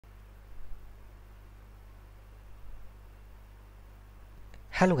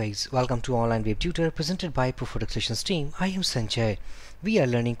Hello guys, welcome to Online Web Tutor presented by Profotech Solutions team. I am Sanjay. We are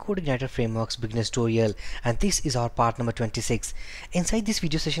learning CodeIgniter Frameworks Beginners tutorial and this is our part number 26. Inside this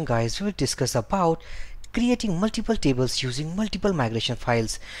video session guys, we will discuss about creating multiple tables using multiple migration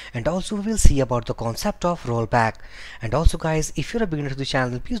files, and also we will see about the concept of rollback. And also guys, if you're a beginner to the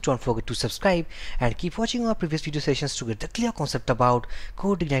channel, please don't forget to subscribe and keep watching our previous video sessions to get the clear concept about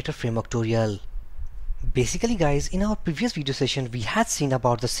CodeIgniter Framework tutorial. Basically guys, in our previous video session we had seen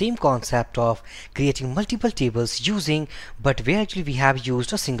about the same concept of creating multiple tables using, but where actually we have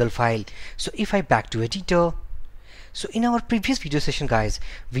used a single file. So if I back to editor, so in our previous video session guys,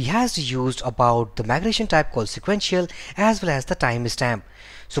 we has used about the migration type called sequential as well as the timestamp.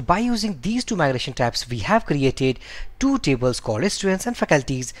 So by using these two migration types, we have created two tables called students and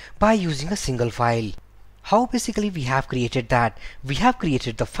faculties by using a single file. How basically we have created that? We have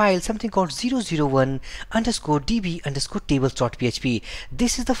created the file something called 001 underscore db underscore tables.php.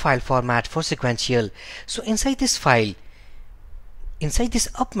 This is the file format for sequential. So inside this file, inside this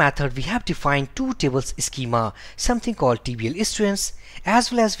up method, we have defined two tables schema, something called tbl students,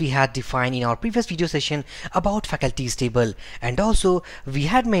 as well as we had defined in our previous video session about faculties table, and also we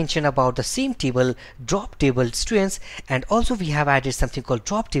had mentioned about the same table drop table students, and also we have added something called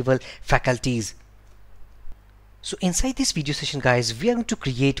drop table faculties. So inside this video session guys, we are going to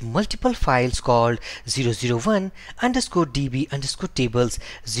create multiple files called 001 underscore db underscore tables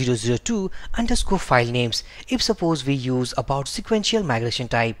 002 underscore file names if suppose we use about sequential migration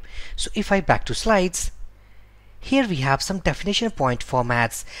type. So if I back to slides, here we have some definition point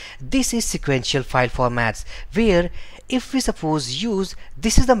formats. This is sequential file formats where if we suppose use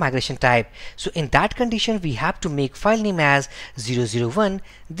this is the migration type, so in that condition we have to make file name as 001,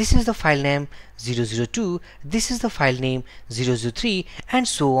 this is the file name 002, this is the file name 003, and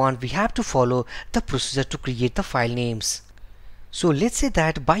so on. We have to follow the procedure to create the file names. So let's say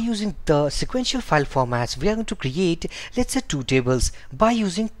that by using the sequential file formats, we are going to create, let's say, two tables by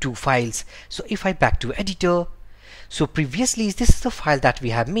using two files. So if I back to editor, so previously this is the file that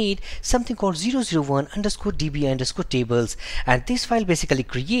we have made, something called 001 underscore db underscore tables, and this file basically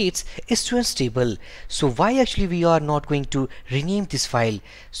creates a students table. So why actually we are not going to rename this file?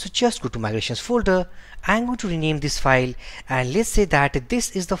 So just go to migrations folder. I'm going to rename this file, and let's say that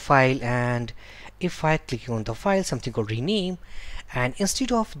this is the file, and if I click on the file something called rename, and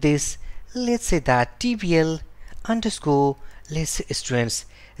instead of this let's say that tbl underscore let's say students.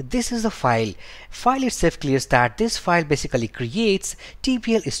 This is the file. File itself clears that this file basically creates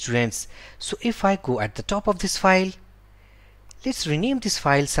tbl students. So if I go at the top of this file, let's rename this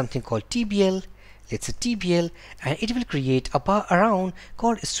file something called tbl, let's say tbl, and it will create around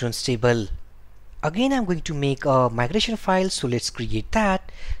called students table. Again I'm going to make a migration file, so let's create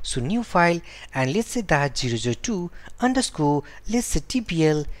that. So new file, and let's say that 002 underscore let's say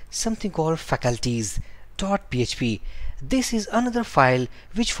tbl something called faculties.php. This is another file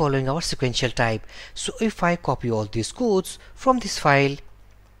which following our sequential type. So if I copy all these codes from this file,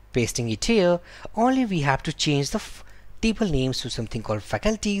 pasting it here, only we have to change the table names to something called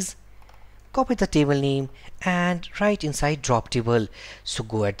faculties, copy the table name and write inside drop table. So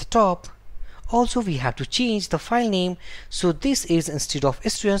go at the top. Also we have to change the file name. So this is instead of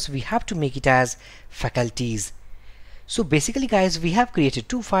students we have to make it as faculties. So basically guys, we have created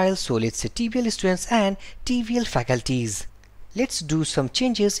two files, so let's say tbl students and tbl faculties. Let's do some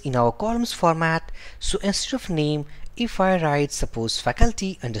changes in our columns format. So instead of name, if I write suppose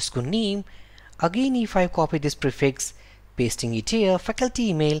faculty underscore name, again if I copy this prefix, pasting it here,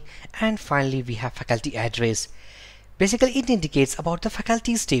 faculty email, and finally we have faculty address. Basically it indicates about the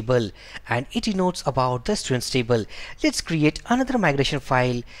faculties table and it denotes about the students table. Let's create another migration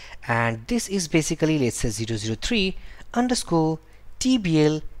file, and this is basically let's say 003 underscore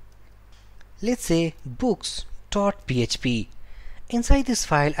tbl let's say books.php. Inside this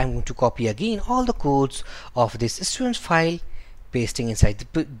file I'm going to copy again all the codes of this student file, pasting inside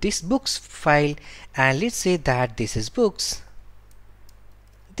this books file, and let's say that this is books,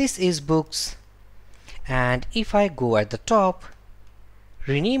 this is books, and if I go at the top,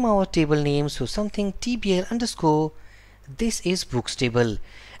 rename our table name so something tbl underscore this is books table,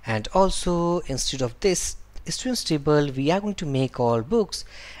 and also instead of this students table we are going to make all books,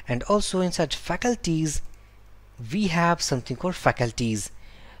 and also inside faculties we have something called faculties.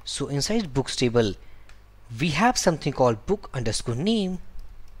 So inside books table we have something called book underscore name,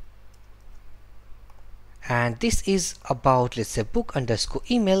 and this is about let's say book underscore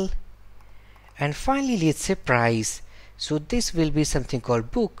email, and finally let's say price. So this will be something called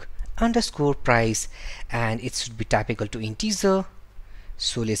book underscore price, and it should be type equal to integer.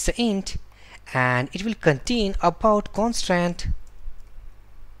 So let's say int, and it will contain about constant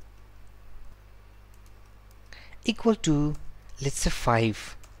equal to, let's say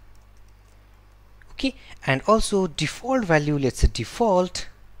 5. Okay, and also default value, let's say default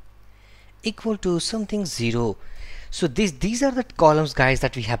equal to something 0. So these are the columns, guys,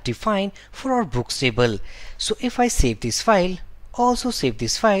 that we have defined for our books table. So if I save this file, also save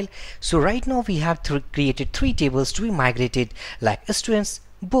this file, so right now we have created 3 tables to be migrated, like students,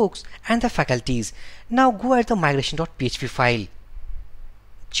 books, and the faculties. Now go at the migration.php file,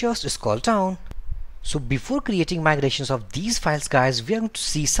 just scroll down. So before creating migrations of these files, guys, we are going to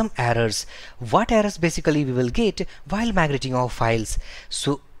see some errors. What errors basically we will get while migrating our files?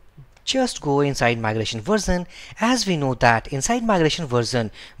 So just go inside migration version. As we know that inside migration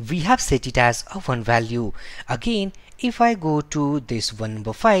version we have set it as a 1 value. Again, if I go to this 1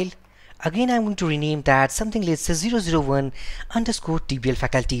 number file, again I'm going to rename that something, let's say 001 underscore tbl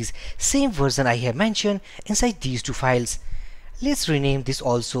faculties, same version I have mentioned inside these 2 files. Let's rename this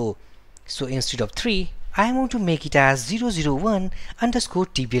also. So instead of 3, I'm going to make it as 001 underscore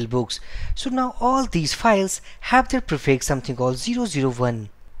tbl books. So now all these files have their prefix something called 001.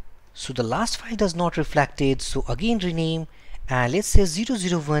 So the last file does not reflect it, so again rename, and let's say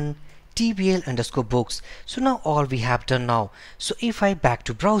 001 tbl underscore books. So now all we have done now. So if I back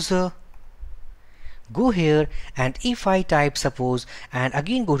to browser, go here, and if I type suppose and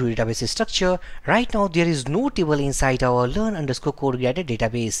again go to database structure, right now there is no table inside our learn underscore CodeIgniter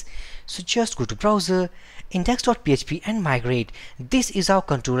database. So just go to browser, index.php, and migrate. This is our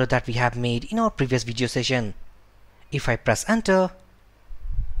controller that we have made in our previous video session. If I press enter,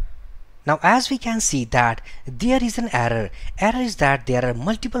 now as we can see that there is an error. Error is that there are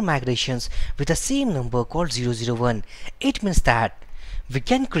multiple migrations with the same number called 001. It means that we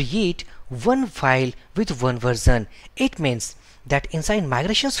can create one file with one version. It means that inside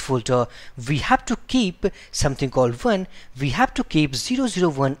migrations folder we have to keep something called 1. We have to keep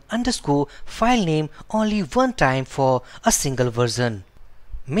 001 underscore file name only one time for a single version.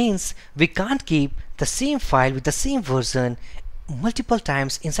 Means we can't keep the same file with the same version multiple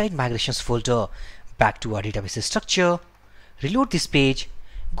times inside migrations folder. Back to our database structure, reload this page,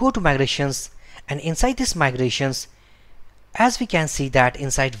 go to migrations, and inside this migrations, as we can see that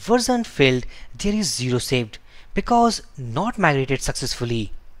inside version field there is 0 saved because not migrated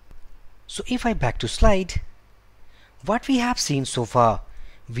successfully. So if I back to slide, what we have seen so far,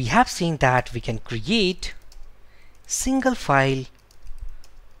 we have seen that we can create single file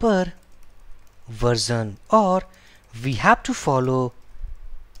per version, or we have to follow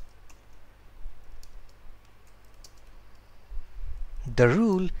the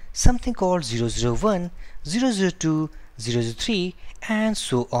rule something called 001, 002, 003, and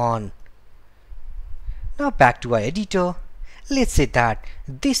so on. Now back to our editor. Let's say that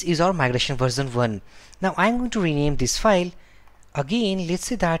this is our migration version 1. Now I'm going to rename this file. Again, let's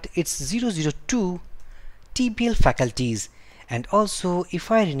say that it's 002 tbl faculties, and also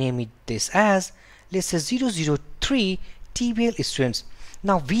if I rename it this as, let's say 003 tbl students.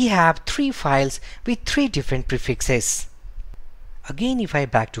 Now we have 3 files with 3 different prefixes. Again, if I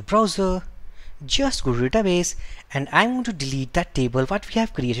back to browser, just go to database, and I'm going to delete that table what we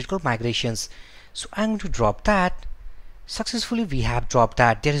have created called migrations. So I'm going to drop that. Successfully we have dropped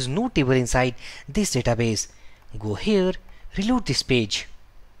that. There is no table inside this database. Go here, reload this page.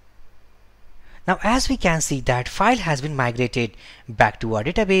 Now as we can see that file has been migrated. Back to our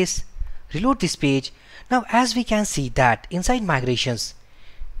database, reload this page. Now as we can see that inside migrations,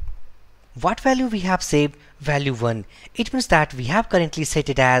 what value we have saved? Value 1. It means that we have currently set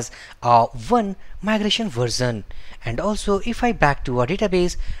it as a 1 migration version. And also if I back to our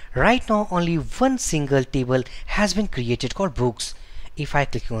database, right now only one single table has been created called books. If I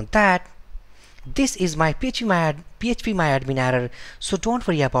click on that, this is my PHP my admin error, so don't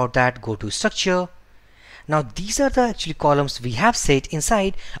worry about that. Go to structure. Now these are the actually columns we have set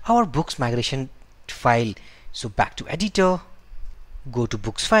inside our books migration file. So back to editor, go to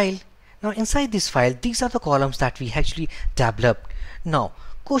books file. Now inside this file, these are the columns that we actually developed. Now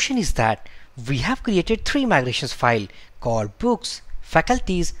question is that we have created 3 migrations file called books,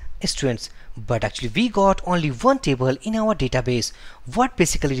 faculties, students, but actually we got only one table in our database. What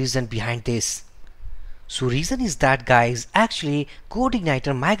basically reason behind this? So reason is that, guys, actually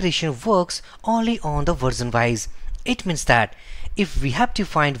CodeIgniter migration works only on the version wise. It means that if we have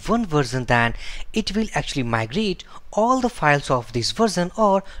defined one version, then it will actually migrate all the files of this version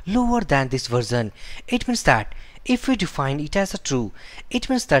or lower than this version. It means that if we define it as a true, it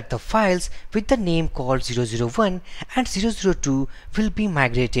means that the files with the name called 001 and 002 will be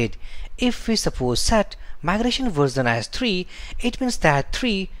migrated. If we suppose set migration version as 3, it means that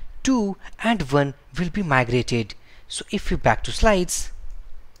 3, 2 and 1 will be migrated. So if we back to slides,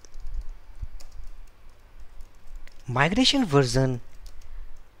 migration version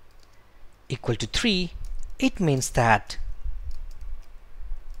equal to 3, it means that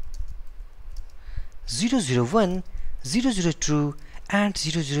 001, 002 and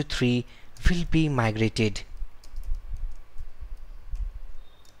 003 will be migrated.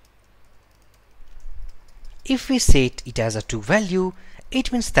 If we set it as a 2 value,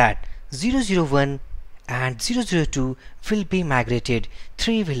 it means that 001 and 002 will be migrated,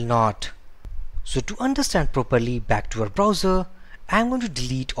 3 will not. So to understand properly, back to our browser, I'm going to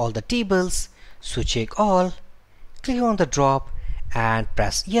delete all the tables. So check all, click on the drop and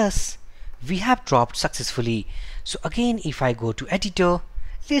press yes. We have dropped successfully. So again, if I go to editor,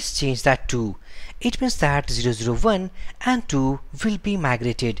 let's change that to, it means that 001 and 2 will be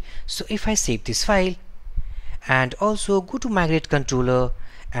migrated. So if I save this file and also go to migrate controller,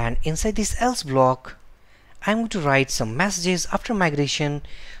 and inside this else block, I'm going to write some messages after migration.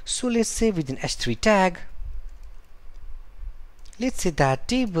 So let's say within h3 tag, let's say that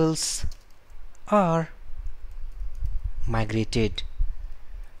tables are migrated.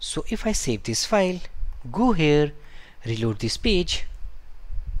 So if I save this file, go here, reload this page.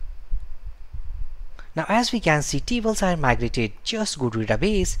 Now as we can see, tables are migrated. Just go to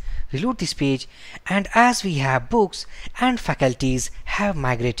database, reload this page, and as we have books and faculties have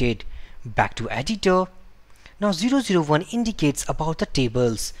migrated. Back to editor. Now 001 indicates about the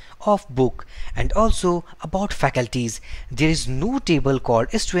tables of book and also about faculties. There is no table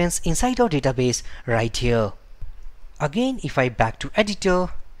called students inside our database right here. Again, if I back to editor,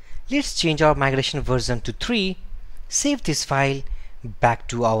 let's change our migration version to 3, save this file, back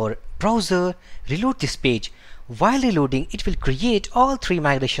to our browser, reload this page. While reloading, it will create all 3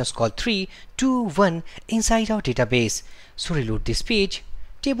 migrations called 3, 2, 1 inside our database. So reload this page,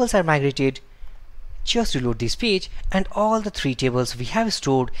 tables are migrated. Just reload this page and all the 3 tables we have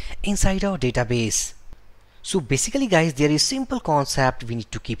stored inside our database. So basically guys, there is simple concept we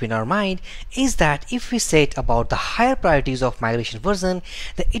need to keep in our mind is that if we set about the higher priorities of migration version,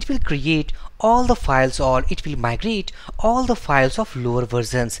 then it will create all the files or it will migrate all the files of lower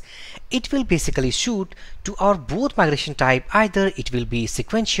versions. It will basically shoot to our both migration type, either it will be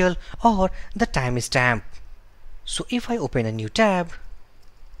sequential or the timestamp. So if I open a new tab,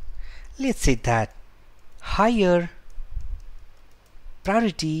 let's say that higher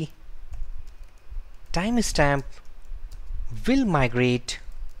priority timestamp will migrate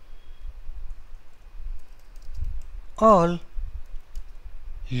all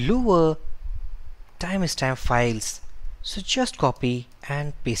lower timestamp files. So just copy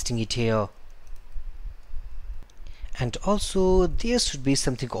and pasting it here. And also there should be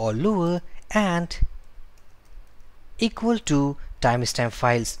something called lower and equal to timestamp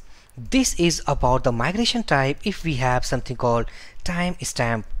files. This is about the migration type if we have something called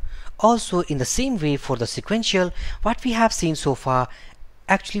timestamp. Also in the same way for the sequential, what we have seen so far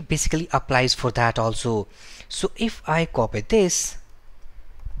actually basically applies for that also. So if I copy this,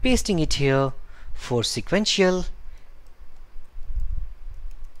 pasting it here for sequential,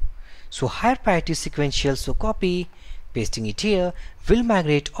 so higher priority sequential, so copy, pasting it here, will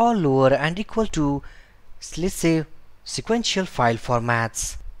migrate all lower and equal to, let's say, sequential file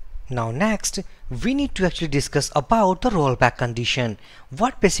formats. Now next, we need to actually discuss about the rollback condition.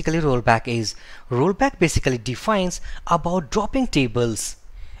 What basically rollback is? Rollback basically defines about dropping tables.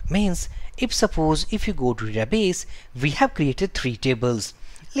 Means if suppose if you go to database, we have created 3 tables.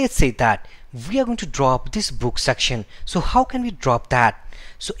 Let's say that we are going to drop this book section. So how can we drop that?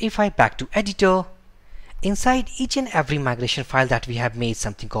 So if I back to editor, inside each and every migration file that we have made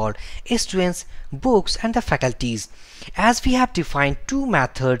something called students, books and the faculties. As we have defined 2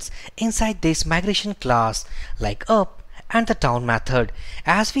 methods inside this migration class like up and the down method.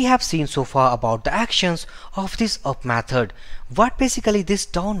 As we have seen so far about the actions of this up method, what basically this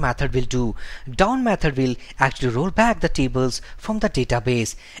down method will do? Down method will actually roll back the tables from the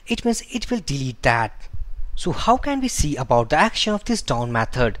database. It means it will delete that. So how can we see about the action of this down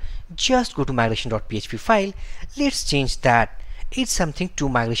method? Just go to migration.php file. Let's change that. It's something to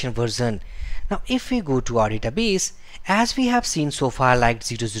migration version. Now if we go to our database, as we have seen so far like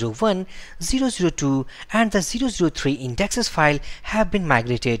 001, 002 and the 003 indexes file have been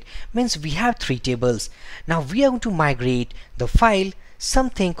migrated, means we have 3 tables. Now we are going to migrate the file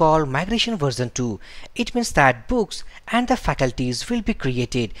something called migration version 2. It means that books and the faculties will be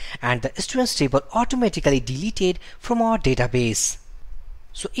created and the students table automatically deleted from our database.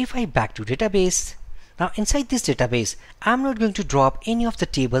 So if I back to database, now inside this database, I'm not going to drop any of the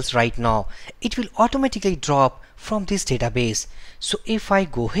tables right now. It will automatically drop from this database. So if I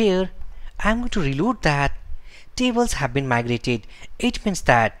go here, I'm going to reload that. Tables have been migrated. It means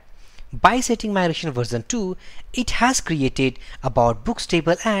that By setting migration version 2, it has created about books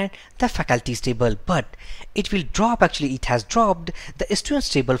table and the faculties table, but it will drop, actually it has dropped the students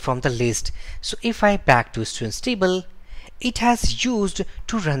table from the list. So if I back to students table, it has used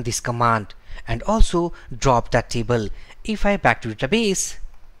to run this command and also drop that table. If I back to database,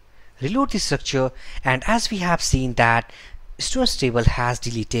 reload the structure, and as we have seen that students table has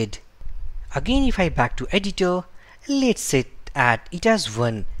deleted. Again, if I back to editor, let's set it as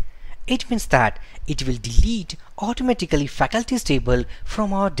 1. It means that it will delete automatically faculties table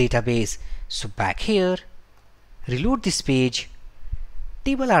from our database. So back here, reload this page,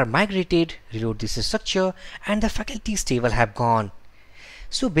 table are migrated, reload this structure, and the faculties table have gone.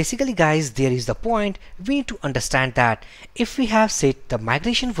 So basically guys, there is the point. We need to understand that if we have set the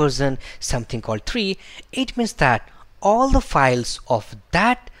migration version something called 3, it means that all the files of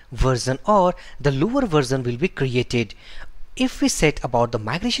that version or the lower version will be created. If we set about the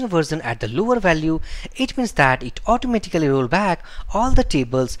migration version at the lower value, it means that it automatically roll back all the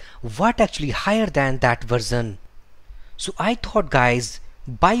tables what actually higher than that version. So I thought guys,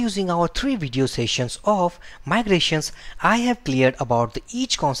 by using our 3 video sessions of migrations, I have cleared about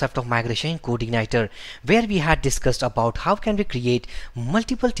each concept of migration in CodeIgniter, where we had discussed about how can we create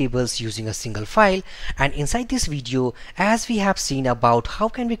multiple tables using a single file, and inside this video as we have seen about how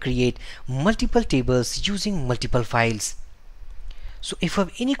can we create multiple tables using multiple files. So if you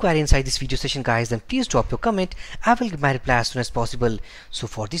have any query inside this video session guys, then please drop your comment. I will give my reply as soon as possible. So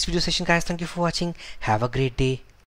for this video session guys, thank you for watching. Have a great day.